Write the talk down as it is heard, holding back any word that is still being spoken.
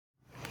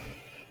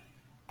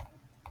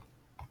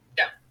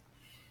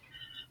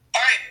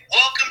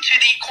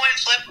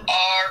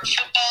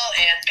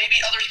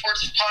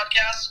sports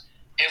podcast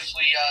if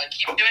we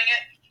keep doing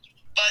it.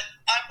 But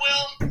I'm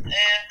Will,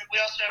 and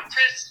we also have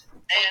Chris.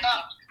 And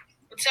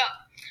What's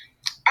up?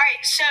 All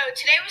right, so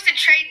today was the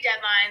trade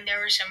deadline.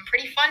 There were some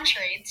pretty fun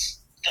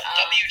trades.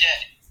 W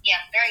day. Yeah,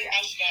 very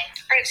nice day.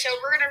 All right, so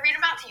we're going to read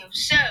them out to you.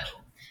 So,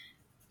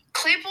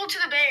 Claypool to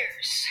the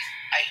Bears.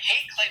 I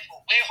hate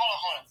Claypool. Wait,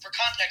 hold on. For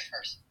context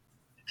first,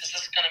 because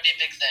this is going to be a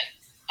big thing.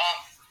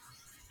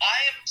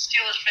 I am a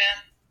Steelers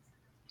fan.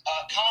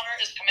 Connor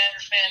is a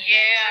Commanders fan.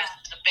 Yeah.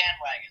 Chris is a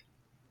bandwagon.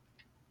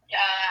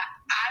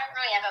 I don't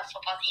really have a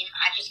football team.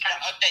 I just kind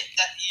of.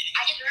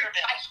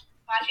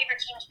 My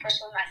favorite team is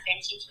personally my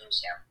fantasy team.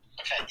 So.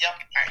 Okay. Yep.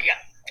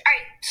 All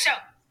right, so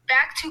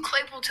back to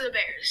Claypool to the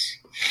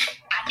Bears.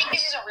 I think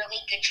this is a really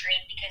good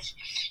trade because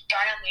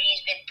Darnell Mooney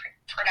has been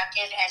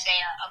productive as a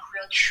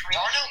real trade.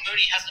 Darnell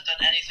Mooney hasn't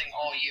done anything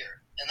all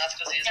year, and that's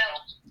because he's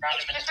around him.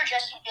 It's good for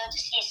Justin Fields to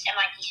see a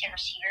semi-decent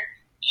receiver.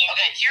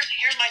 Okay,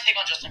 here's my take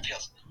on Justin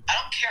Fields. I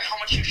don't care how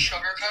much you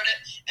sugarcoat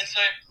it and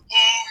say,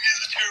 oh, he's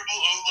a terrible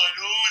O-line,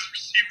 oh, his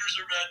receivers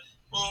are bad,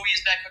 oh,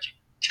 he's bad coaching.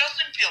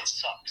 Justin Fields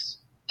sucks.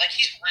 Like,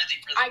 he's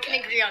really, really I can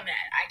agree on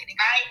that. I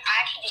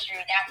actually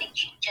disagree with that. I think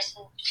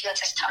Justin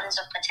Fields has tons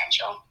of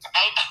potential.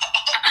 I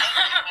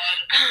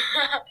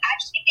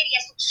just think that he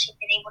hasn't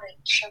been able to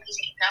showcase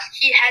it enough.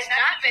 He has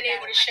not been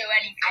able to show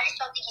anything. I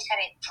just don't think he's had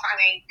a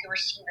primary good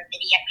receiver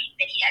that he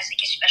has like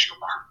a special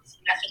bond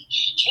with. And I think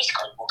Chase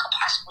Claypool could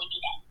possibly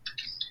be that.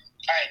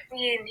 All right.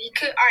 He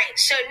could. All right,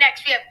 so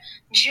next we have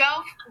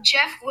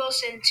Jeff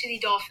Wilson to the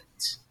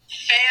Dolphins.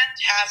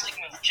 Fantastic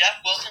move.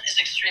 Jeff Wilson is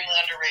extremely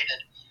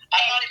underrated.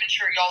 I'm not even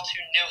sure y'all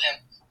two knew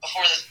him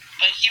before this,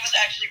 but he was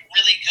actually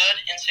really good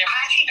in San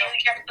Francisco.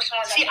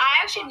 I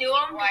actually knew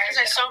him because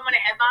I saw him on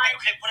a headline.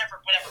 Okay, whatever.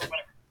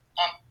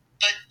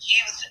 But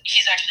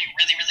he's actually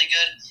really, really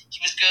good. He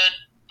was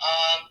good.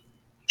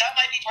 That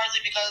might be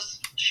partly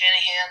because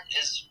Shanahan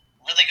is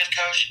a really good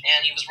coach,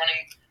 and he was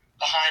running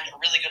behind a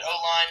really good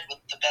O-line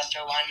with the best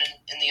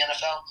O-lineman in the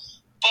NFL.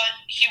 But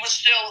he was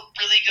still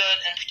really good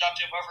and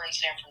productive over in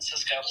San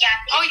Francisco. Yeah,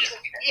 I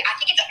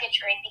think it's a good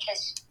trade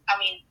because,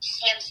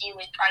 CMC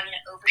was probably going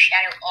to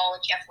overshadow all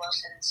of Jeff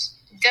Wilson's.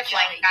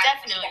 Definitely.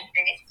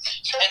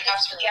 So if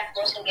Jeff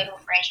Wilson get to a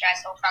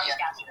franchise, they'll probably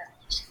down to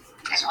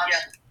That's awesome.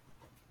 Yeah.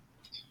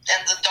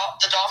 And the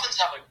Dolphins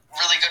have a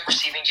really good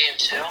receiving game,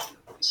 too.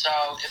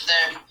 So if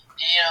they're,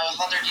 if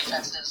on their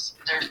defenses,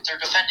 they're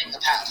defending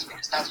the pass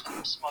because that's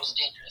what's most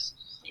dangerous.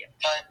 Yeah.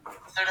 But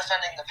if they're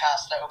defending the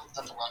pass, that opens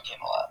up the run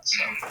game a lot.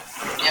 So,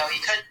 he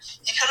could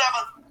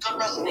have a good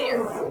rest of the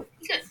year.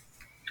 Good.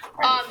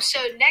 So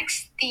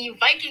next, the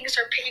Vikings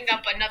are picking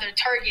up another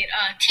target.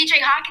 T.J.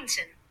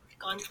 Hawkinson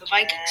going to the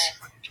Vikings.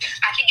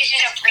 I think this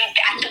is a pretty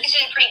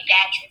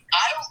bad trade.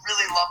 I don't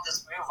really love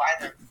this move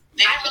either.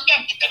 I think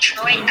that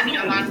Detroit,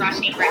 Amon-Ra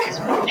St. Brown has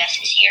been the best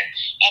this year,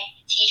 and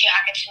T.J.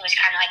 Hawkinson was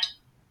kind of like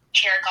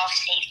Jared Goff's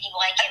safety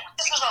blanket.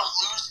 This is a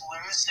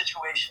lose-lose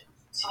situation.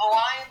 So the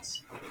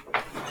Lions,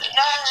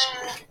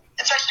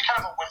 it's actually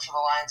kind of a win for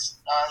the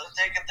Lions.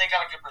 They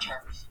got a good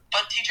return.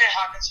 But T.J.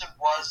 Hawkinson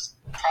was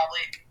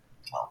probably,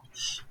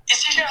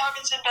 is T.J.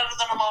 Hawkinson better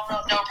than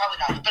Amon-Ra? No,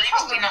 probably not. But he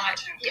was the number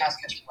 2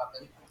 pass-catching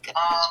weapon. But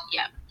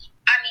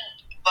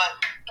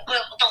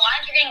the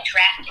Lions are getting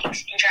draft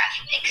picks, and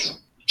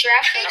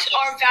draft picks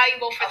are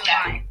valuable for the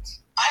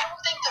Lions. I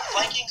don't think the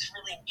Vikings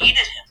really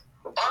needed him.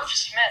 Irv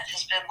Smith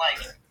has been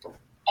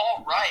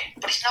all right,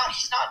 but he's not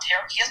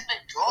terrible. He hasn't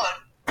been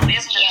good, but he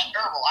hasn't been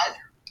terrible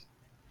either.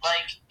 But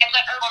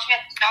Irv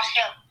Smith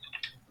also,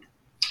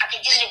 I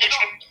think this is a good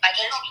trade.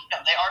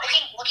 They are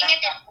looking at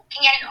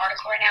an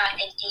article right now. I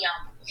think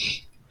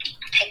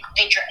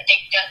the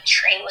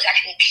trade was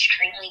actually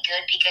extremely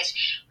good because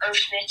Irv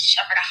Smith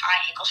suffered a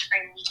high ankle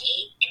sprain in week 8.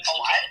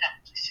 I didn't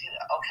actually see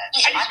that. Okay.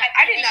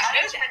 I did not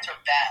know that. Sprains are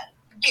bad.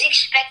 He's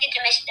expected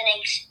to miss the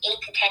next 8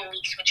 to 10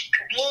 weeks, which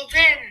could be. Well,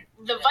 then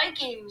the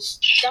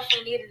Vikings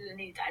definitely needed a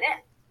new tight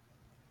end.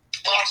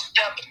 Well,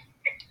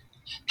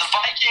 the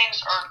Vikings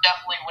are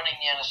definitely winning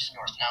the NFC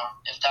North now,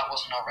 if that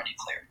wasn't already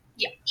clear.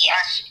 Yeah.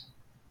 Yes.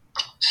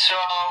 So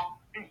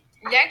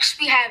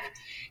next we have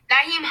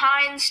Nyheim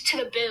Hines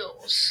to the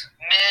Bills.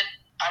 Mid.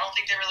 I don't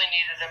think they really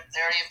needed him. They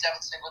already have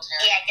Devin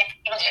Singletary. Yeah,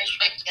 Singletary.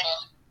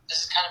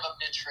 This is kind of a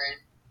mid trade.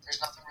 There's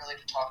nothing really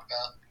to talk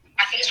about.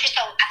 I think it's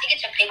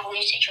a big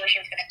lose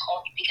situation for the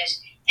Colts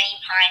because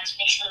Nyheim Hines,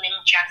 mixing him in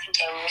with Jonathan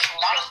Taylor was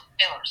a lot of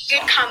Taylors.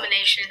 Good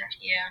combination,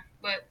 yeah.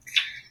 But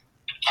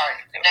all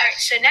right.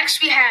 So next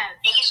we have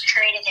biggest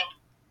trade of the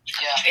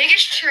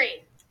biggest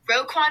trade.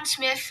 Roquan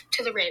Smith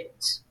to the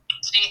Ravens.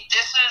 See,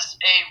 this is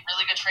a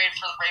really good trade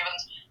for the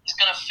Ravens. He's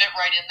going to fit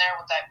right in there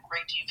with that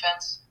great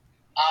defense.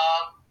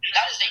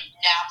 That is a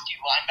nasty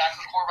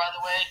linebacker core, by the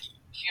way.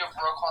 If you have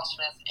Roquan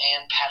Smith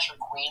and Patrick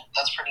Queen,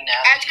 that's pretty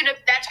nasty.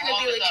 That's gonna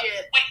be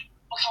legit. Wait,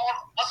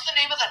 what's the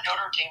name of that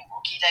Notre Dame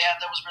rookie they had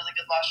that was really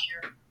good last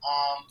year?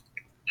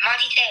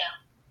 Monty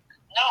Teo.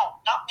 No,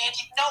 not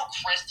Mandy. No,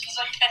 Chris. He's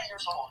 10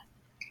 years old.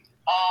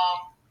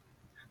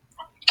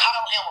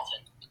 Kyle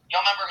Hamilton.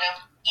 Y'all remember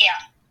him? Yeah.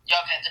 Yeah.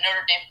 Okay. The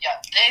Notre Dame. Yeah.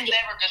 They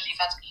have a good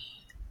defense.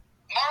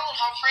 Marlon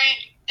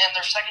Humphrey and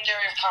their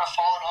secondary have kind of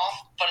fallen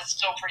off, but it's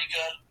still pretty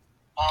good.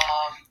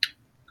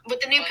 With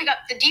the new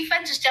pickup, the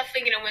defense is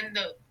definitely going to win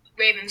the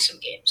Ravens some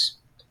games.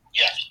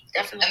 Yeah.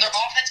 Definitely. And their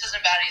offense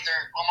isn't bad either.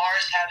 Lamar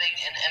is having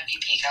an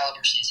MVP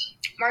caliber season.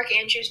 Mark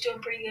Andrews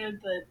doing pretty good,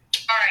 but...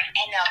 All right,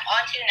 and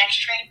on to the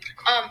next trade.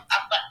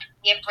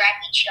 We have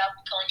Bradley Chubb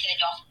going to the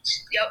Dolphins.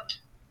 Yep.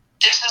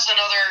 This is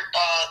another.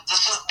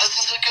 This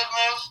is a good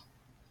move,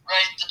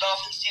 right? The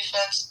Dolphins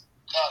defense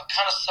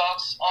kind of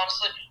sucks,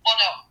 honestly. Well,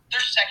 no,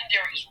 their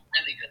secondary is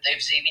really good. They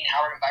have Xavier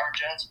Howard and Byron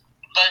Jones,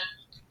 but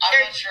I'm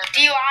not sure.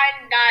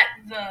 I'm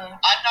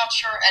not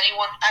sure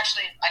anyone.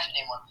 Actually, I can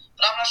name one,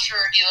 but I'm not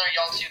sure either of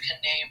y'all two can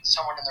name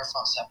someone in their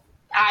front seven.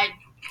 I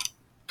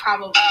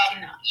probably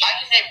cannot. I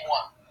can name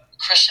one.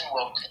 Christian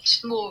Wilkins.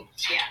 Well,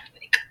 yeah.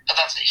 But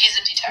that's it. He's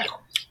a D-tackle.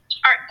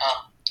 All right.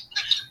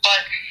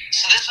 But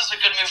so this is a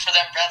good move for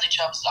them. Bradley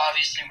Chubb's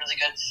obviously really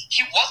good.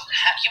 He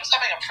was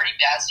having a pretty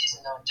bad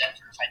season though in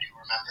Denver, if I do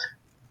remember.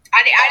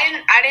 I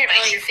didn't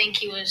really think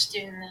he was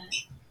doing that.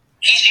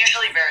 He's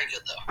usually very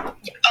good though.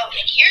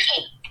 Okay, here's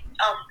a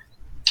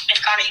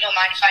if Connor, you don't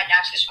mind if I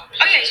announce this one.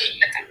 Okay.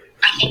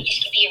 I think this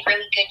could be a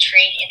really good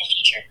trade in the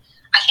future.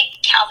 I think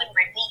Calvin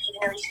Ridley,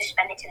 even though he's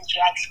suspended to the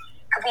Jags,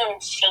 could be an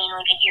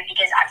insanely good year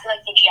because I feel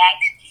like the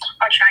Jags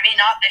are trying to...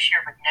 not this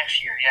year, but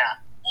next year, yeah.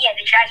 Yeah,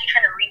 the Jags are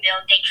trying to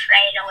rebuild. They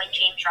traded away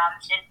James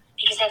Robinson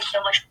because they have so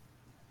much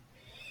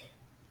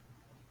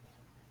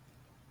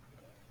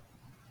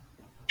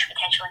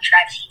potential in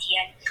Travis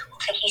Etienne.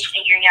 Looks like he's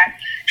figuring out.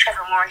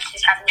 Trevor Lawrence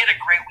is having... He had a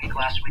great week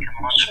last week in the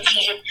London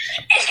season.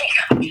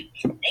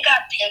 They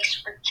got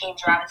picks for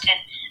James Robinson,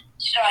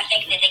 so I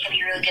think that they could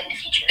be really good in the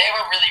future. They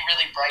have a really,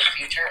 really bright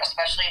future,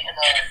 especially in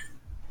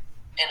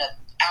a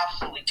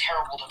absolutely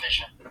terrible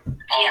division.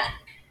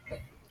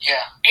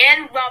 Yeah.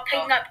 And while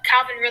picking up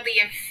Calvin Ridley,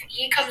 if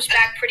he comes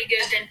back pretty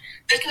good, then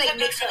they can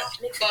mix it up.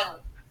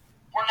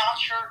 We're not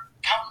sure.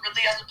 Calvin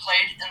Ridley hasn't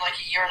played in like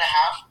a year and a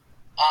half.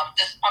 I'm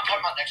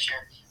talking about next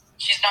year.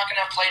 He's not going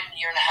to have played in a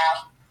year and a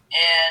half,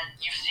 and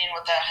you've seen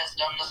what that has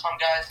done to some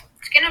guys.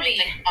 It's going to be...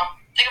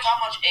 Think of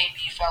how much AB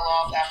fell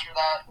off after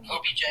that.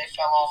 OBJ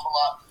fell off a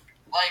lot.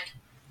 Like,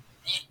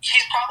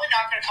 he's probably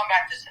not going to come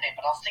back this inning,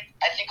 but I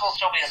think he'll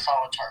still be a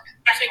solid target.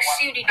 I think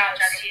Sudi does.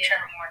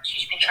 Trevor Lawrence,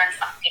 who's been trying to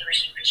find good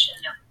receivers. So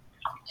no.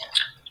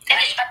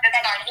 And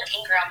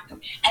Ingram.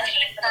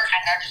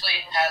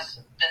 Actually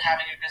has been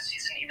having a good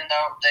season, even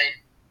though they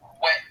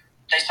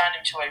signed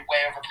him to a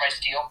way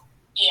overpriced deal.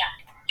 Yeah.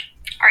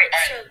 All right.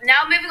 So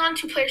now moving on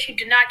to players who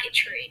did not get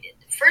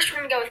traded. First, we're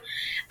going to go with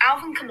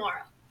Alvin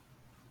Kamara.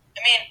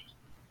 I mean,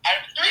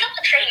 he was on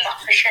the trading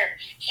block for sure.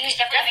 He was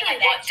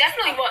definitely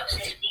was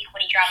this week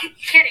when he dropped.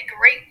 He had a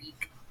great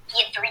week.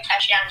 He had 3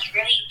 touchdowns. He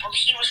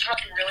was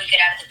looking really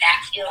good out of the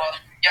backfield.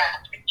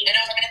 Yeah, and it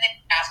was in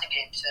the passing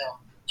game too.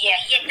 Yeah,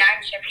 he had 9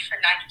 receptions for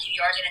 92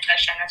 yards and a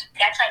touchdown.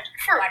 That's like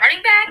for a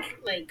running back,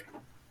 like.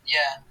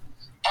 Yeah.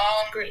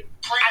 Great.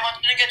 Kareem Hunt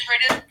didn't get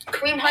traded.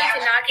 Kareem Hunt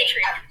did not get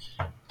traded.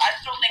 I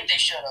still think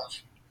they should have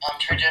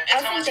traded him.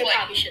 I think they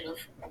probably should have.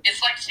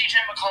 It's like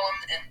CJ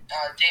McCollum and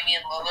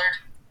Damian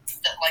Lillard.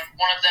 That like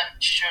one of them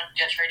should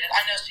get traded.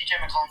 I know CJ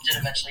McCollum did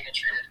eventually get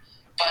traded,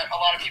 but a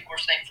lot of people were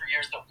saying for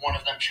years that one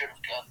of them should have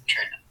gotten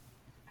traded.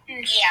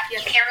 Yeah, you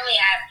can't really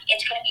have.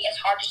 It's going to be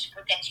hard to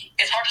split them two.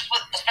 It's hard to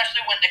split,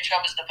 especially when Nick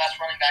Chubb is the best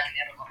running back in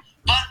the NFL.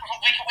 But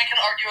we can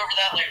argue over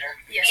that later.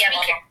 Yes, we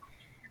can.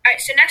 All right,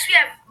 so next we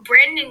have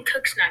Brandon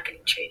Cooks not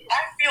getting traded.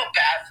 I feel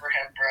bad for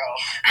him, bro.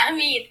 I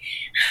mean,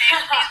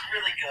 he's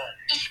really good.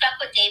 He's stuck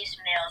with Davis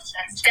Mills.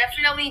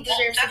 Definitely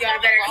deserves to be on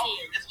a better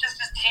team. It's just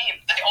his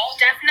team. They all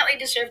definitely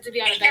deserve to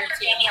be on a better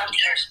team.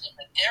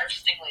 Derek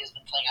Stingley has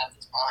been playing out of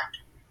his mind.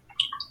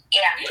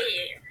 Yeah.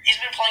 He's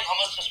been playing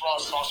almost as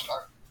well as Sauce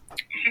Gardner.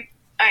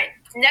 All right,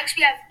 next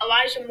we have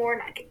Elijah Moore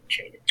not getting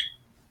traded.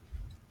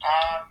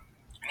 I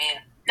mean,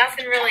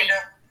 nothing really.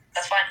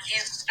 That's fine.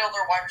 He's still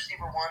their wide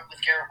receiver 1 with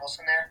Garrett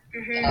Wilson there.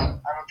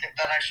 Mm-hmm. I don't think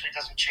that actually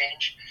doesn't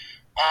change.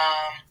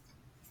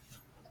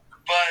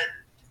 But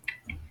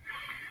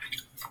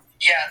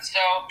yeah. So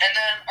and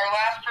then our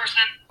last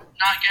person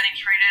not getting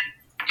traded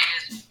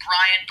is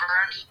Brian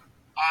Burns.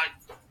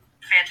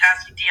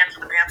 Fantastic DM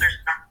for the Panthers.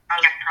 I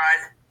was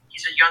surprised.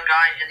 He's a young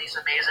guy and he's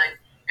amazing.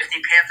 If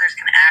the Panthers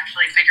can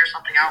actually figure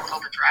something out with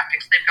all the draft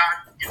picks they've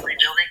gotten in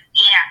rebuilding,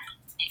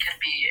 he can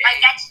be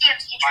that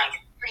CMC trade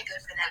is pretty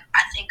good for them.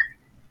 I think.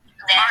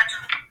 I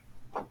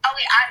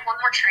had one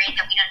more trade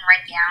that we didn't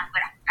write down,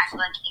 but I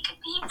feel like it could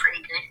be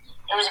pretty good.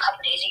 It was a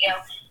couple days ago.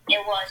 It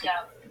was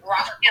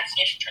Robert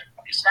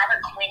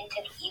Quinn to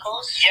the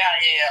Eagles. Yeah,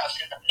 I've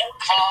seen that.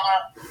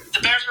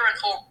 The Bears are in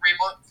full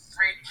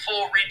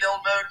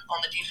rebuild mode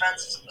on the defense,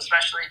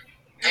 especially.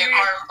 They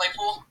acquired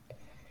Claypool.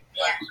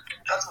 Yeah.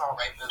 That's an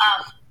alright move.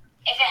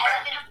 If it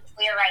hasn't been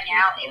clear right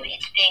now,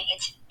 it's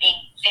big,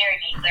 very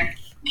clear.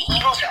 The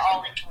Eagles are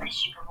all into a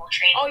Super Bowl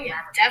trade. Oh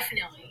yeah,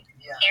 definitely.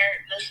 Yeah. They're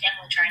most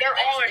definitely trying. They're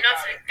all or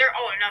nothing. They're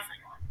all or nothing.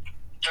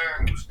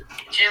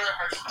 Jalen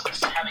Hurts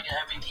is having an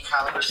MVP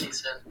caliber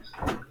season.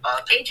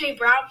 AJ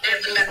Brown played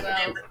really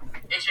well.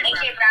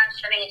 AJ Brown's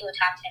turning into a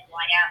top 10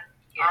 wideout.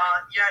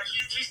 Yeah,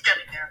 he's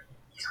getting there.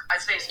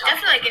 I'd say he's top.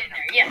 Definitely getting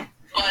there, yeah.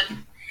 But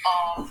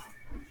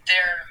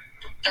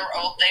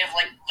they have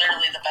like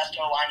literally the best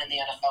O-line in the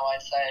NFL,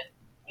 I'd say.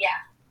 Yeah.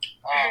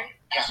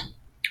 Yeah.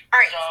 All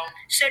right.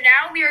 So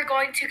now we are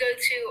going to go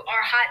to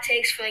our hot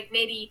takes for like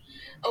maybe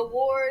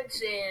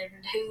awards and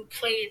who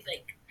played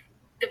like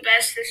the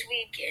best this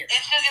week. And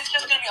it's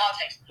just gonna be hot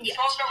takes. Yeah.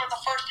 So we'll start with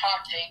the first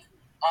hot take,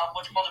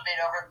 which we'll debate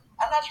over.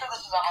 I'm not sure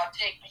this is a hot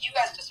take, but you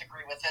guys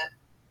disagree with it.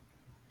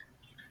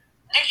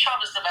 Nick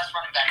Chubb is the best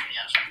running back in the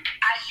NFL.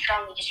 I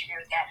strongly disagree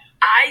with that.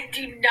 I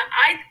do not.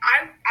 I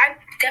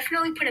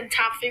definitely put him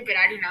top 3, but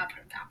I do not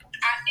put him top 1.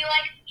 I feel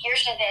like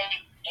here's the thing: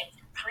 if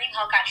Kareem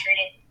Hunt got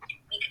traded,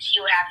 we could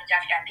see what happens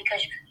after that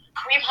because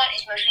Kareem Hunt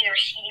is mostly the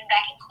receiving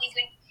back in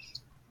Cleveland,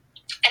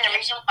 and the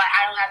reason why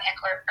I don't have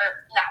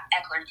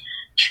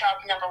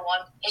Chubb number 1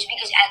 is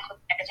because Eckler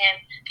better than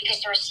him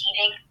because the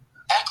receiving.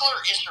 Eckler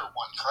is your 1,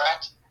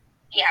 correct?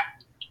 Yeah.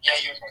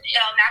 Yeah, you're right. The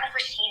amount of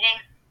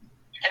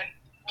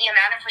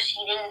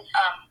receiving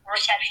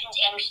receptions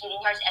and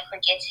receiving yards Eckler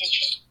gets is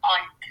just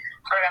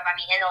unheard of. I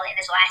mean, in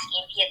his last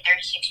game, he had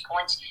 36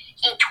 points.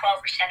 He had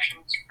 12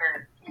 receptions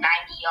for 90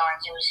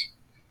 yards. It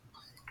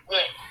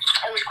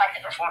was quite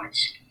the performance.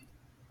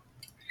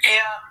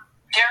 Yeah,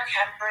 Derrick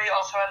Henry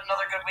also had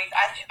another good week.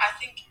 I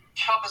think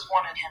Chubb is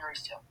 1 and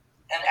Henry's 2,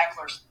 and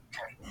Eckler's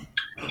 3.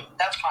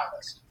 That's my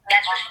list.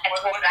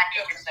 What do you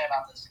have to say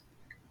about this?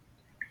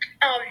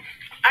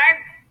 I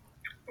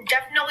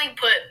definitely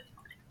put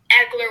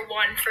Eckler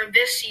 1 for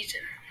this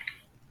season.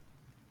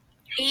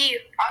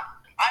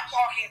 I'm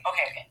talking.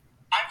 Okay.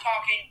 I'm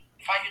talking.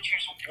 If I could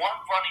choose one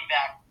running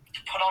back to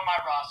put on my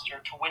roster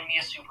to win me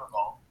a Super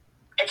Bowl,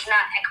 It's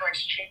not Eckler,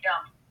 it's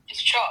Chubb.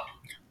 it's Chubb.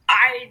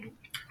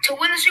 To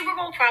win the Super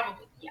Bowl,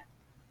 probably. Yeah.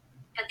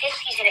 But this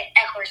season,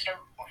 Eckler's the.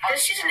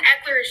 This season,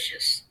 Eckler is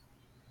just.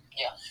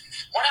 Yeah.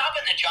 What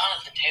happened to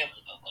Jonathan Taylor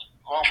though? Like,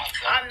 oh my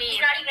god. I mean,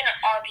 He's not even an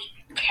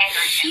RB10 right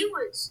now.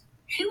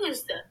 he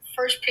was the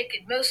first pick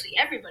in mostly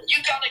everybody.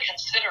 You gotta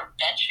consider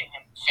benching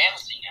him in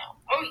fantasy now.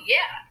 Oh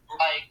yeah.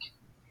 Like,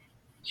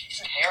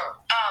 he's terrible.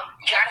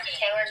 Jonathan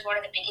Taylor is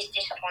one of the biggest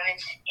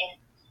disappointments in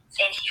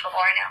fantasy football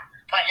right now.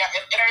 But Yeah,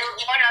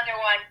 there's one other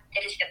one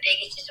that is the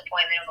biggest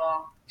disappointment of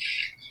all.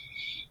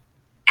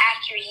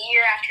 After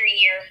year,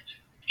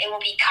 it will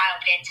be Kyle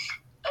Pitts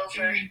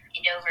over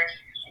and over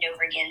and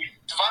over again.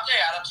 Devontae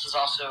Adams has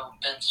also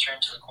been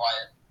streamed to the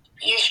quiet.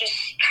 It's just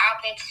Kyle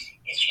Pitts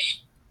is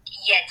just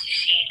yet to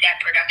see that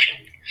production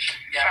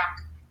from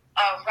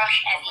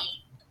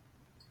rush-heavy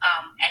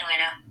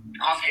Atlanta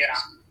offense. Yeah.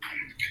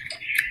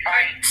 All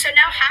right. So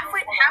now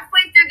halfway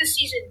through the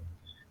season,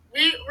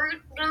 we're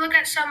gonna look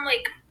at some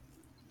like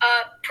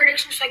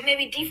predictions, like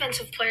maybe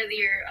defensive player of the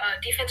year,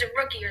 defensive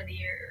rookie of the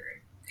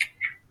year,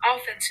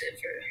 offensive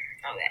or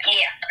all that.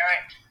 Yeah. All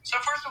right. So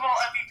first of all,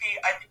 MVP.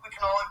 I think we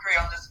can all agree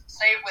on this.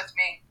 Say it with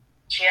me.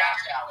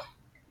 Josh Allen.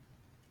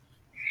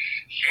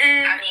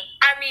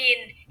 I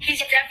mean, he's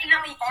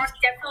definitely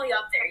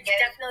up there. He's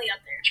definitely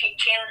up there.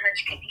 Jalen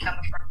Hurts could become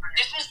a front runner.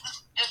 This is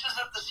if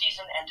the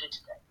season ended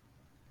today.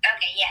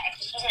 Okay, yeah. If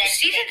the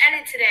Season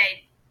ended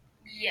today.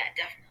 Yeah,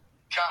 definitely.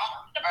 Josh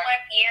Allen. The All player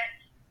right. of the year,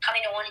 coming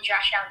to one of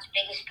Josh Allen's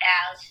biggest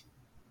pals,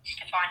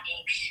 Stephon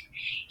Diggs.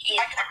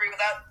 I can agree with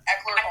that.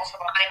 Eckler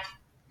also about that.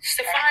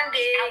 Stephon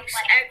Diggs,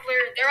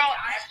 Eckler, they're all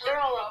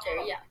up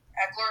there. Yeah.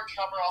 Eckler and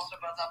Chubb are also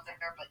both up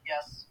there, but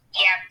yes.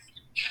 Yeah.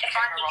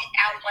 Stephon Diggs is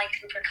outplaying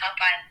Cooper Kupp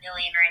by a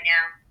million right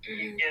now.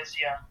 He is,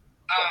 yeah.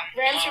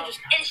 Rams are just.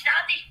 It's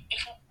not even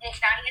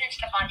that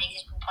Stephon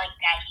Diggs has been playing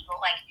badly, but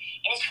like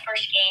in his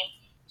first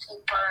game, he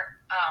burnt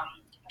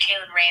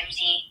Jalen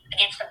Ramsey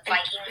against the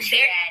Vikings. He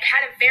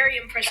Had a very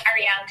impressive.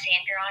 Harry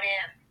Alexander on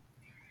him.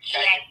 He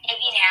had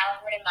Davian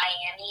Howard in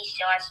Miami. He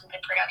still has some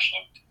good production.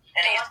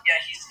 And he's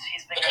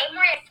been The game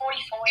where he had 44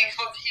 He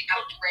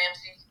cooked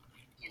Ramsey.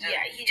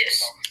 He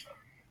just.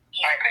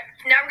 Yeah. All right.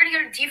 Now we're gonna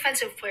go to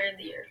defensive player of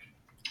the year.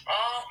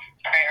 All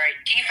right.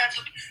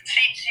 Defensive.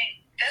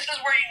 See, this is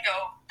where you can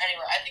go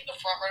anywhere. I think the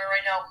front runner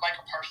right now,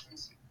 Michael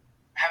Parsons,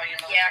 having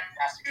another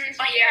fantastic season.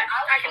 But Yeah,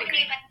 I I can was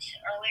agree. talking about this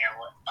earlier.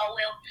 Will,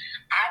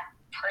 I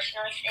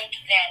personally think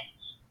that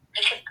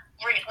it could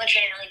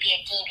legitimately be a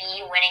DB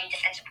winning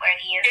defensive player of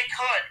the year. It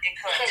could.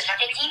 Because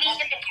the DBs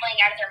have been playing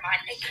out of their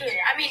mind this season.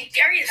 I mean,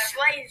 Darius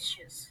Slay is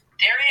just.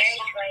 Darius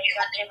Slay is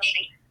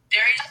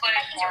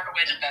far and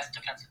away the best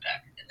defensive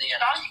back in the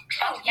NFL.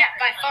 Oh yeah,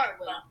 by far.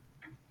 Will.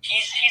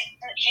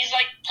 He's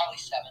like probably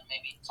 7,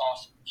 maybe. It's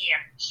awesome.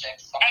 Yeah. 6.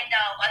 And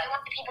other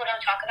one that people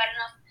don't talk about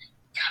enough,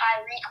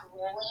 Tyreek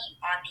Woolley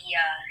on the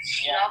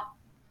Seahawks.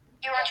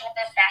 He runs one of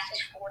the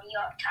fastest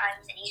 40-yard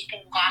times, and he's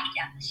been locked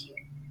out this year.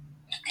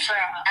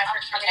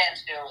 Average for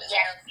 10 too.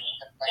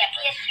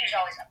 PSG is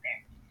always up there.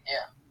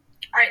 Yeah.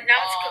 All right,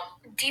 now let's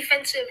go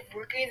defensive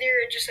rookie of the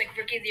year, or just like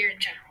rookie of the year in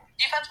general.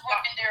 Defensive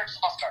rookie of the year,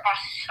 Sauce Gardner.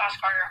 Sauce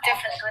Gardner.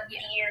 Definitely, Offensive rookie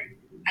of the year,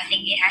 I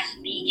think it has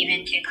to be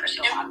given to Chris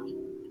Olave.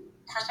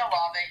 Chris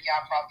Olave, yeah,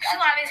 probably. Chris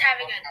Olave is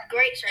having a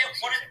great start this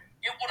season.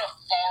 It would have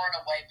far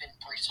and away been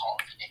Brees Hall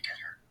if he didn't get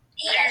hurt.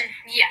 Yeah,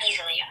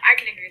 easily. Yeah, I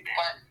can agree with that.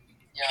 But,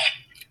 yeah.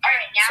 All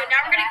right, now So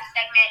now we're gonna- last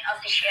segment of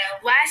the show.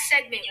 Last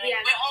segment, we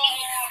have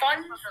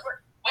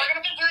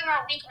doing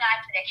our week 9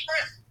 predictions.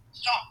 Chris,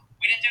 stop.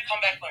 We didn't do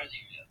comeback player of the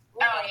year yet.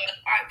 Oh,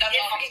 yeah. Alright, That's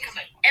yeah, all we I'm can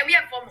saying. and we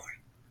have one more.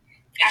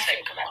 It's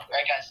safe. Come on,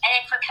 right, guys? And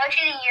then for coach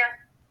of the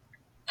year,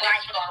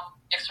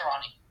 Nick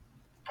Sirianni.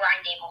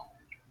 Brian Dable.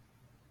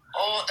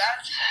 Oh,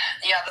 that's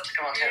a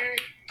good one too.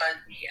 But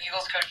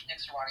Eagles coach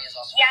Nick Sirianni is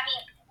awesome. Yeah, I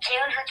mean,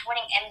 Jalen Hurts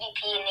winning MVP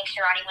and Nick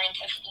Sirianni winning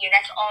coach of the year,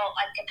 that's all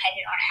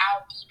dependent on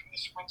how deep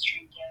this win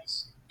streak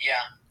goes.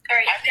 Yeah.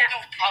 Alright, I think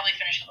they'll probably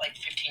finish at like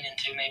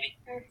 15-2, maybe.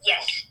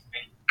 Yes.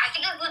 I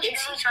think it was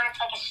legitimately trying to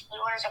like a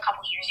Steelers a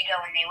couple years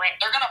ago when they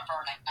went. They're gonna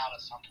burn it out at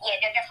some point. Yeah,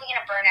 they're definitely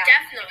gonna burn out.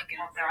 Definitely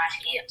gonna their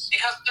last games.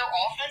 Because their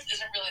offense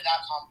isn't really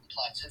that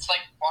complex. It's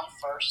like run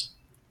first,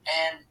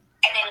 and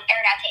then air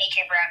it out to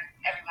AJ Brown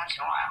every once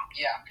in a while.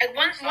 Yeah.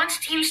 Like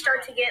once teams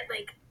start to get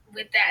like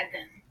with that,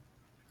 then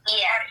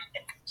Yeah.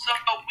 So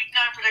week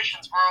 9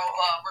 predictions.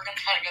 We're gonna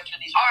try to go through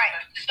these. All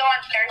right. So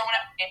on Thursday. Anyone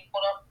have the game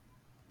pulled up?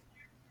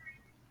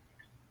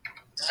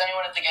 Does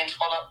anyone have the games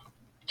pulled up?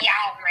 Yeah,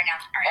 I have them right now.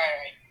 All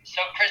right. So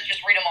Chris,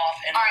 just read them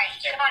off. And All right.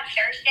 So on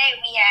Thursday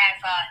we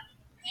have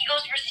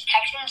Eagles versus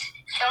Texans.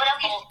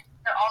 Philadelphia.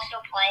 They're also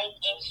playing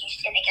in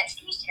Houston against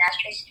the Houston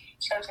Astros.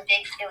 So it's a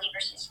big Philly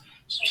versus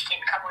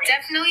Houston coverage.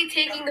 definitely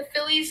taking the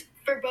Phillies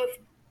for both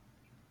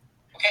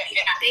Okay.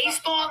 Yeah.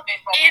 baseball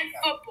and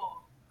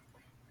football.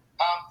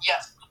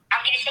 Yes.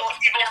 I'm going to say the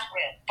Eagles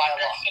win by a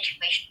lot.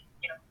 situation.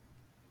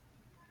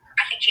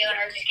 I think Jalen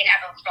Hurts is going to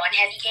have a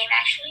run-heavy game,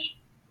 actually.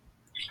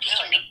 He's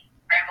going to be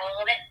scramble a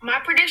little bit. My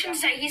prediction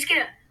is that he's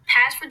gonna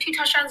pass for 2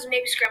 touchdowns and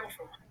maybe scramble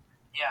for 1.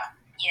 Yeah.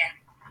 Yeah.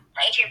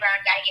 AJ Brown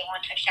got to get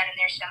 1 touchdown in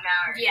there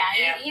somehow.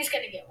 Yeah, he's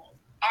gonna get 1.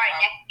 All right,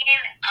 next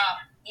game.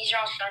 These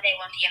are all Sunday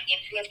 1 p.m.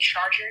 games. We have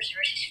Chargers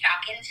versus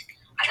Falcons.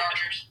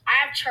 Chargers. I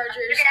have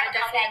Chargers. I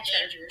definitely have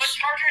Chargers. But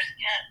Chargers,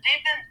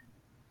 they've been,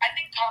 I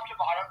think, top to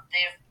bottom,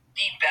 they have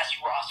the best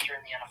roster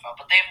in the NFL,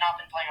 but they have not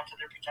been playing up to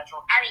their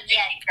potential. I mean,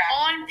 yeah.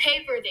 On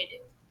paper, they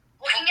do.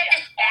 Looking at the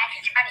stats,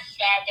 it's kind of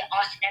sad that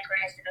Austin Eckler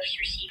has the most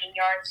receiving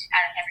yards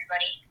out of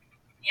everybody.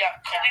 Yeah,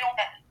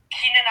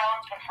 Keenan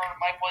Allen's been hurt.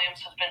 Mike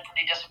Williams has been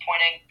pretty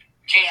disappointing.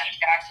 J.C.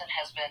 Jackson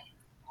has been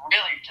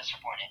really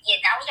disappointing. Yeah,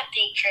 that was a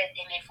big trade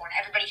they made for him.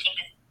 Everybody thinks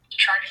that the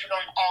Chargers are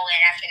going all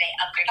in after they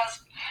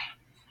upgraded.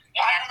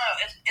 I don't know.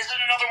 Is it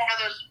another one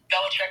of those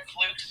Belichick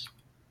flukes?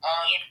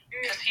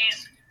 Because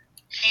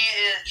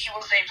he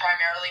was a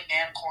primarily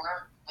man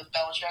corner with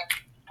Belichick,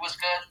 was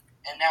good,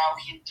 and now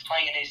he's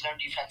playing in his own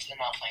defense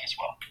and not playing as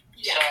well.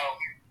 Yeah. So,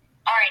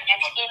 all right,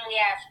 next game we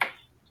have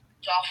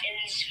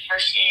Dolphins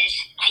versus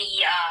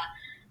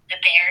the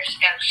Bears.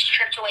 The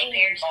stripped away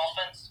Bears.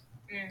 Dolphins.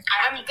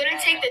 I'm gonna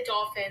take the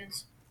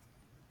Dolphins.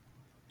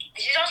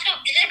 This is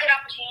a good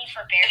opportunity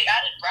for Bears. They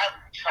added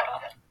Bradley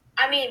Chubb.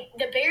 I mean,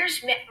 the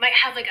Bears might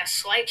have like a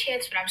slight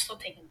chance, but I'm still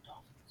taking the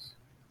Dolphins.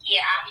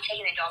 Yeah, I'm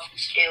taking the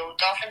Dolphins too.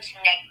 Dolphins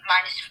 -5.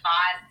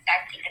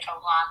 I think it's a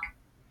lock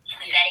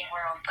in the betting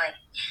world, but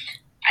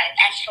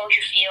at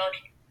Soldier Field,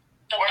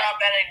 We're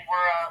not betting.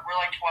 We're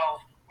like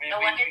 12. You're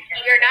not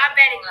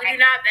betting. We do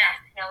not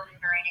bet. No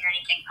rating or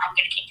anything. I'm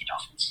gonna take the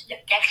Dolphins.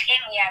 Next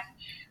game we have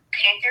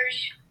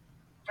Panthers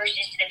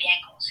versus the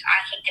Bengals.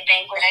 I think the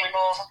Bengals.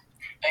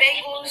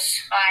 Bengals.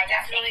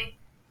 Definitely.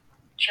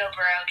 Joe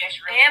Burrow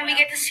just really And we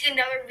get to see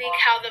another week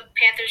how the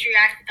Panthers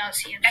react without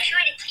CMC.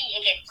 Especially the T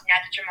Higgins now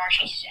that Jamar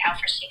Chase is out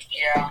for 6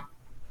 games. Yeah.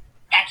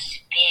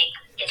 That's big.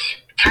 It's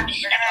time to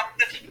step up.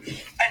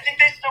 I think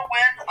they still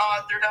win.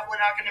 They're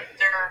definitely not going to.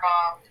 Their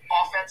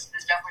offense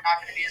is definitely not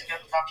going to be as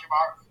good without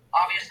Jamar.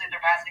 Obviously, their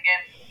passing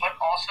game, but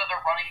also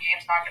their running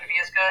game's not going to be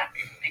as good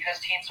because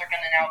teams are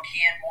going to now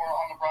key in more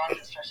on the run,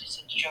 especially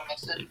since Joe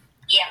Mixon.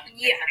 Yeah.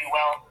 Pretty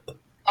well.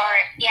 All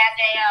right. We have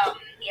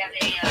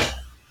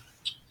a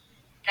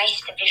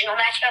nice divisional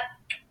matchup.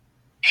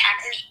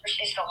 Packers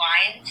versus the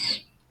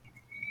Lions.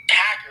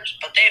 Packers,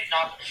 but they have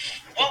not.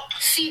 Well,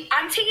 See,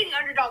 I'm taking the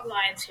underdog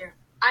Lions here.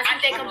 I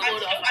think they can pull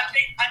it off.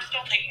 I'm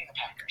still taking the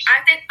Packers.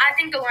 I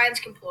think the Lions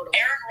can pull it off.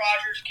 Aaron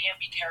Rodgers can't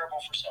be terrible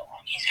for so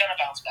long. He's going to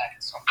bounce back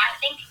at some point. I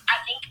think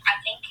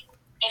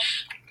if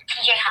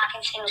TJ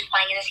Hawkinson was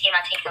playing in this game,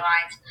 I'd take the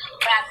Lions.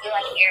 But I feel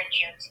like Aaron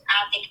Jones.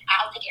 I don't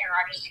think Aaron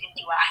Rodgers is going to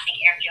do well. I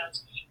think Aaron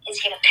Jones is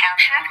going to pound.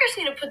 Packers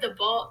need to give the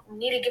ball. And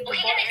AJ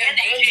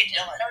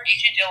Dillon.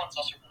 AJ Dillon's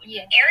also really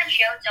good. Yeah. Aaron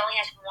Jones only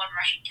has 1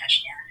 rushing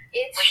touchdown.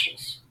 Which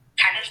is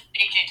kind of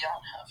AJ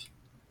Dillon have.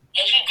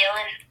 AJ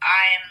Dillon,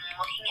 I'm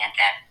looking at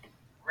that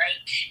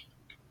right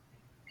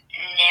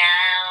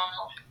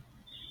now.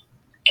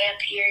 It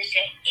appears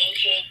that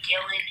AJ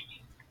Dillon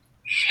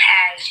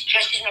has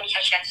just as many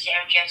touchdowns as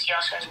Aaron Jones. He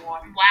also has 1.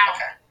 Wow.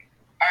 Okay.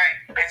 All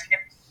right. Next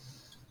game.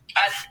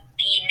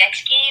 The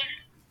next game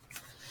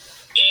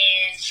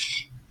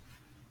is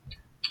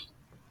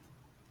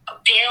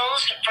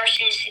Bills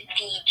versus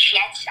the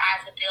Jets. I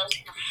have the Bills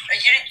in the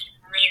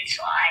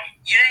landslide.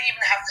 You didn't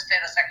even have to say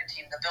the second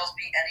team. The Bills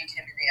beat any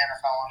team in the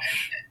NFL on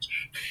any day.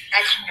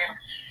 That's true.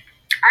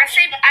 I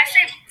say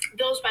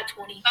Bills by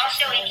 20.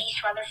 Also in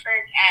East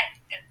Rutherford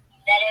at the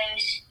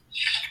Meadows,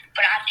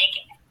 but I think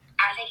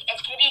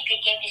it's going to be a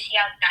good game to see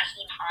how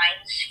Naheem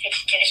Hines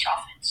fits into this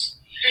offense.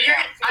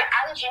 Yeah.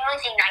 I legitimately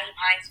think Naheem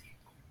Hines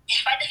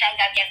despite the fact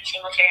that I have Devin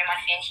Singletary on my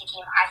fantasy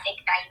team, I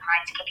think Naeem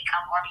Hines could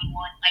become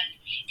RB1. Like,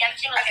 Devin I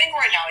Singletary. think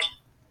right now,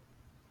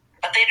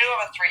 but they do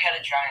have a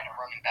three-headed giant at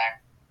running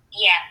back.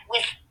 Yeah,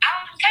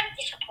 I'm kind of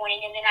disappointed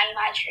in the Naeem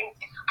Hines trade.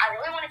 I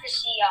really wanted to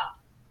see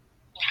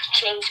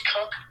James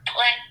Cook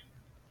play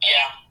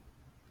and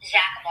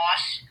Zach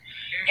Moss.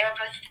 They were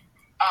both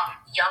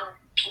young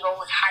people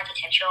with high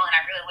potential, and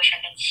I really wish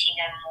I could see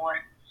them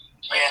more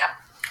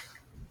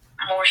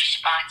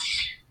spots.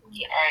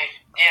 Yeah. All right.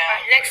 Yeah. All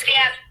right, next We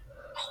have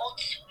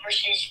Colts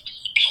versus the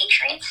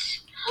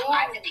Patriots.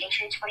 I have the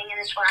Patriots winning in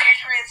this one.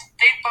 Patriots,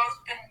 they've both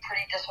been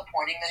pretty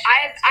disappointing this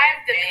year. I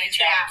have the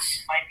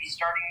Patriots. Might be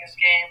starting this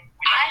game.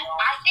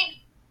 I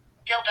think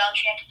Bill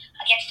Belichick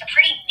against a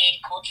pretty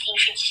mid Colts team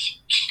should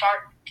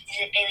start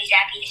Bailey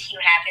Zappi to see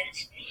what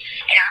happens.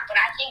 But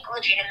I think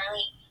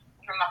legitimately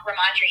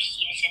Ramondre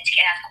Stevenson's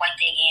going to have quite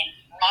the game.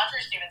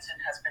 Ramondre Stevenson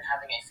has been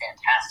having a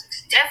fantastic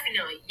season.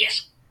 Definitely,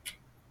 yes.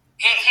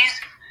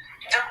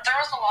 There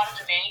was a lot of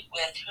debate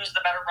with who's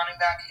the better running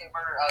back, him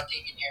or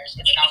David Ayers.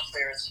 It's now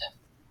clear it's him.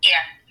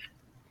 Yeah.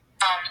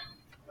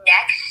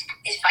 Next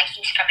is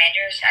Vikings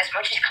Commanders. As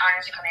much as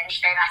Connor's a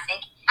Commanders fan, I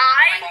think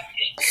I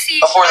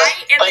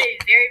am a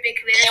very big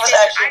Commanders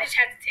fan. I just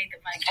have to take the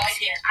Vikings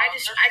here. I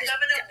 7-1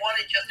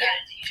 and just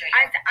added TJ.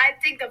 I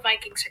think the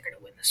Vikings are going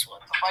to win this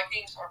one. The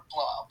Vikings are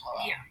blowout.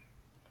 Yeah.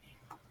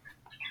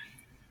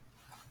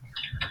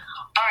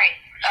 All right.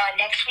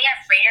 Next we have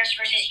Raiders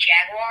versus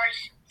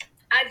Jaguars.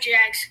 I have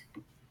Jags.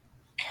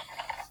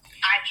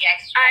 I have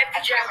Jags. I have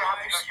the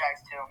Jaguars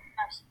Jaguars. too.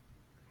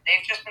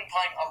 They've just been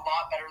playing a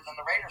lot better than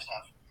the Raiders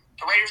have.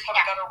 The Raiders have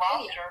a better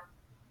roster.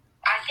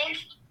 I think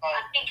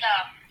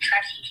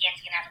Travis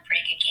Etienne's going to have a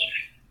pretty good game.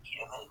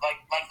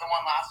 Like the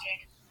one last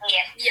week?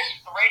 Yeah.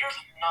 The Raiders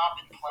have not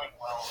been playing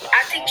well.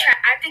 I think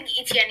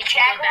Etienne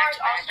can go back Jaguars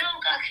to back. also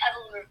got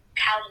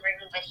Calvin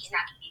Ridley, but he's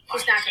not going to be playing.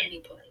 He's not going to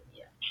be playing,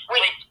 yeah.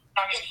 Wait,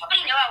 does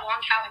anybody know how long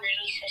Calvin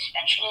Ridley's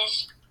suspension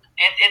is?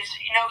 It's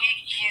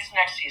he's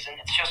next season.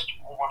 It's just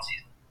one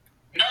season.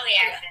 Oh,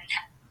 yeah.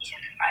 He's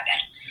in my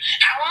bad.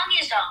 How long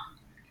is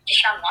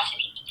Deshaun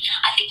Watson?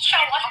 I think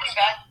Deshaun Watson is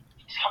back.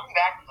 He's coming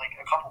back in like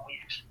a couple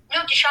weeks.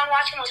 No, Deshaun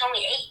Watson was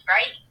only 8,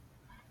 right?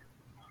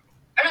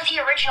 Or no,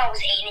 the original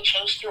was 8 and it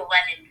changed to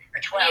 11 or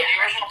 12. Yeah,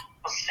 the original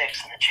was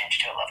 6 and it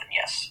changed to 11.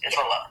 Yes, it's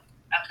 11.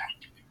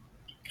 Okay.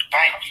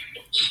 Right.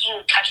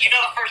 You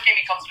know the first game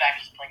he comes back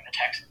is playing the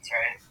Texans,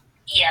 right?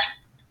 Yeah.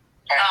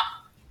 Right.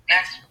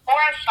 Next. 4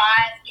 and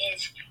 5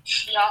 is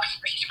Seahawks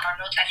versus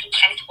Cardinals. I think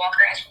Kenneth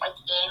Walker has quite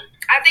the game.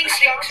 I think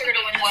Seahawks are going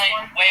to win this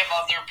one. Way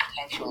above their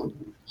potential.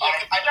 I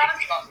think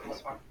Seahawks in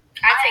this one.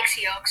 I take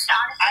Seahawks.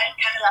 Honestly, I have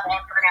Kenneth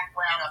Walker in a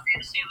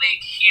fantasy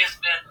league. He has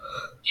been.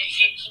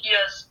 He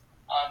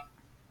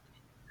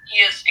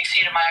has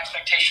exceeded my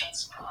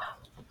expectations.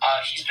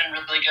 He's been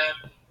really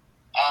good.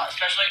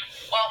 Especially,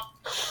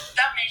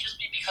 that may just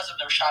be because of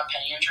the Rashad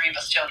Penny injury,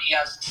 but still, he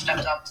has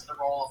stepped up to the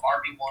role of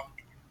RB1.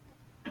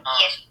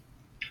 Yes.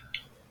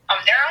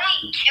 There are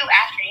only 2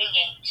 afternoon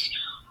games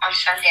on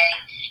Sunday.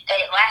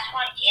 The last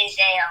one is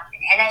an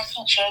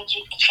NFC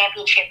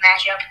championship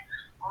matchup.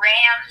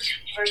 Rams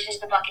versus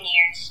the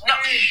Buccaneers. No,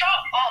 shut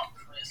up,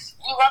 Chris.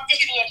 You love to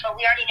see it, but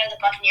we already know the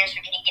Buccaneers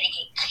are going to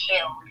get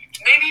killed.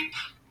 Maybe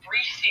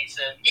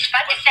preseason.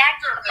 Despite the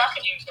fact that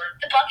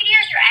the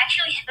Buccaneers are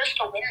actually supposed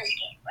to win this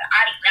game, but I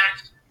do not.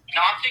 No,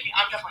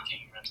 I'm definitely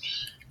taking Rams.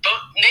 But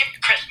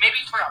Chris, maybe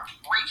for a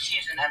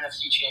preseason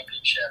NFC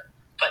championship.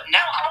 But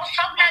now I was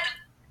talking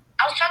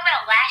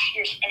about last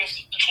year's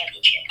NFC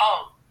championship.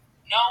 Oh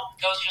no,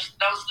 that was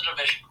the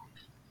division.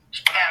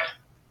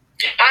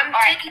 I'm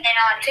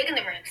taking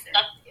the Rams then.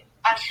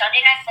 On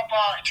Sunday Night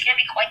Football, it's going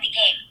to be quite the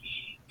game.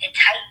 The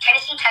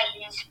Tennessee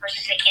Titans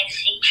versus the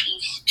Kansas City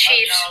Chiefs.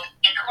 Chiefs.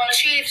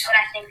 Chiefs. But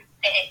I think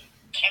the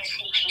Kansas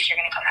City Chiefs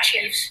are going to come out.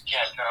 Chiefs.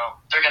 Yeah, no,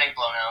 they're getting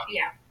blown out.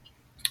 Yeah,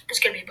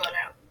 it's going to be blown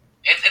out.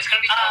 It's going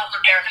to be tough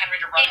for Derrick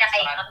Henry to run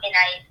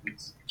midnight.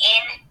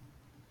 In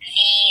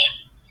the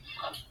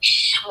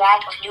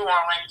swamp of New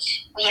Orleans,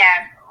 we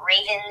have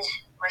Ravens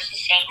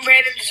versus Saints.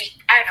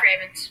 I have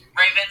Ravens.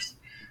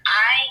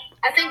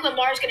 I think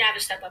Lamar's going to have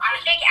a step up. I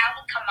think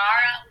Alvin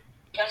Kamara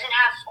doesn't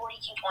have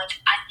 42 points.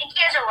 I think he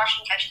has a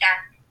rushing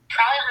touchdown,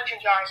 probably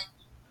 100 yards,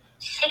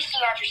 60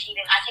 yards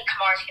receiving. I think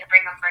Kamara's going to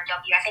bring them for a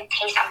W. I think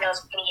Taysom Hill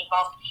is going to get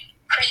involved.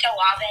 Chris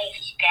Olave, if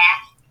he's back,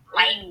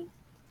 might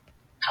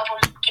help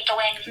him get the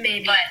win.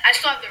 Maybe. But I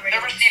still have the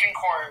Ravens. Their receiving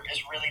core is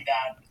really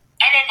bad.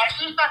 And then the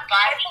team's on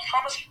bye week.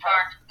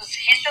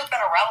 He's just been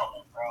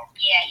irrelevant, bro.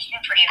 Yeah, he's been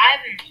pretty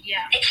irrelevant.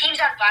 The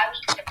team's on bye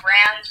week. The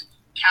Browns,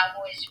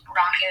 Cowboys,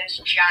 Broncos,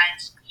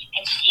 Giants,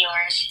 and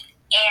Steelers,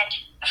 and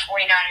the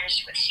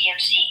 49ers with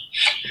CMC.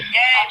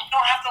 Yeah, you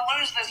don't have to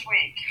lose this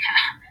week.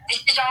 This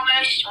is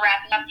almost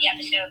wrapping up the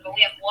episode, but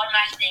we have one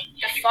last thing.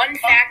 The fun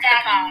fact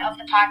of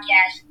the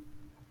podcast.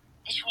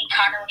 This week,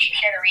 Connor, would you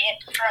care to read it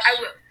for us? I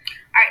will.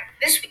 Alright,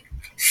 this week,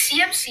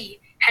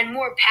 CMC had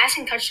more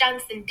passing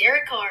touchdowns than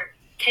Derek Carr,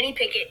 Kenny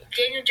Pickett,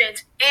 Daniel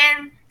Jones,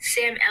 and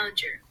Sam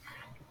Ellinger.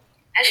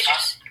 That's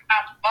just...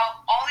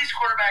 all these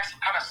quarterbacks have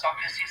kind of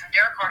sucked this season.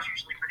 Derek Carr's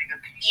usually pretty good.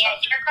 Yeah,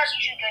 Derek Carr's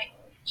usually good.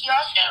 He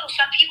also,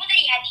 some people that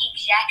he had the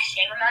exact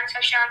same amount of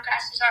touchdown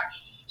passes are.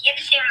 He had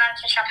the same amount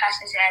of touchdown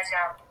passes as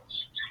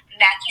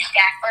Matthew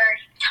Stafford,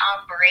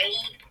 Tom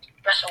Brady,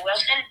 Russell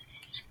Wilson,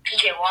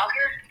 PJ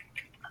Walker,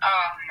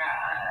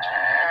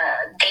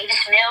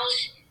 Davis Mills,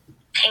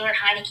 Taylor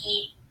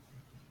Heineke.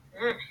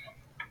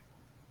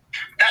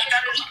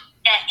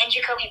 And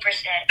Jacoby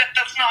Brissett.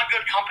 That's not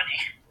good company.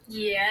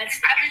 Yeah,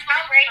 it's I was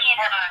Tom Brady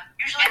and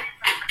Usually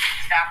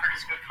Stafford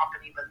is good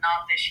company, but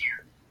not this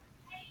year.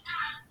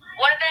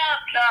 what about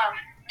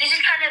this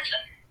is kind of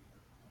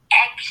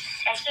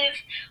excessive,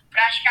 but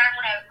I just kind of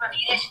want to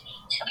review this.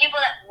 Some people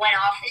that went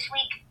off this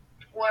week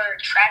were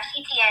Travis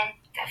Etienne,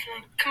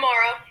 definitely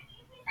Kamara.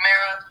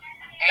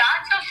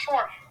 Donta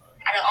Foreman.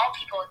 Out of all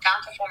people,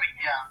 Donta Foreman.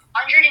 Yeah.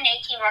 118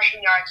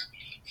 rushing yards,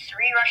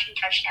 3 rushing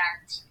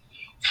touchdowns,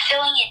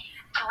 filling in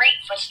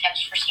great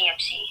footsteps for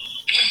CMC.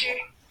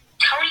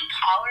 Tony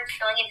Pollard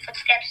filling in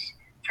footsteps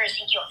for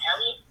Ezekiel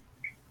Elliott.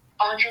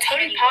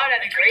 Tony Pollard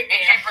had a great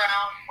game. AJ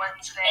Brown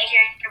Wednesday.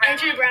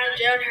 AJ Brown,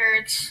 Jalen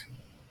Hurts.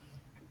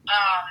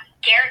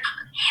 Derrick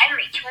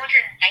Henry, 219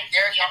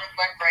 Derrick yards. Henry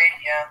went great.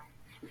 Yeah.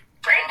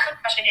 Brandon Cook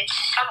also did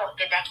somewhat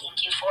good that game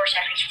too. 4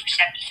 receptions for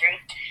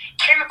 73.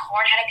 Terry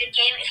McLaurin had a good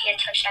game. If he had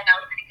a touchdown, that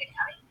would have been a good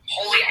night.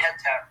 Holy head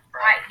tap,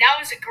 bro. Alright, that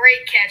was a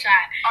great catch.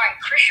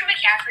 Alright, Christian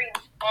McCaffrey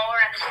was all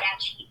around the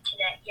stat sheet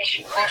today. Yes,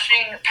 you were.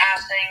 Rushing,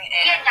 passing,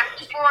 He had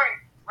and 94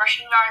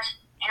 rushing yards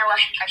and a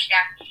rushing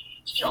touchdown.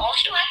 He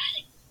also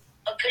had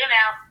a good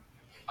amount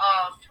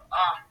of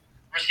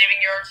receiving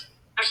yards.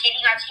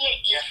 receiving yards. He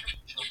had 8 for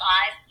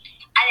 55.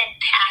 And then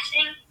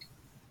passing,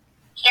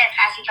 he had a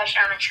passing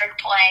touchdown on a trick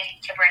play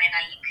to Brandon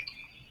Ayuk.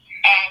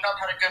 And Chubb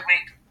had a good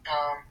week.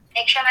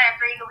 Nick Chubb had a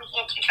pretty good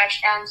weekend, 2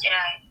 touchdowns in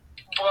a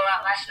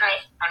blowout last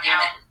night on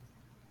Allen.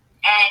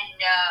 And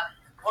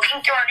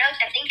looking through our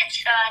notes, I think it's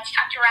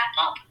time to wrap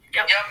up.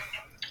 Yep.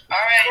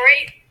 All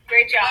right.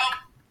 Great job.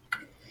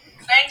 Well,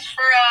 thanks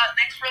for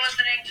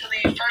listening to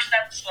the first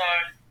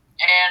episode.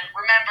 And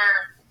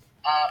remember,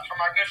 from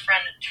our good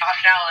friend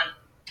Josh Allen,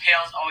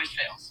 tails always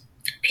fails.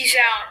 Peace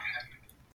out.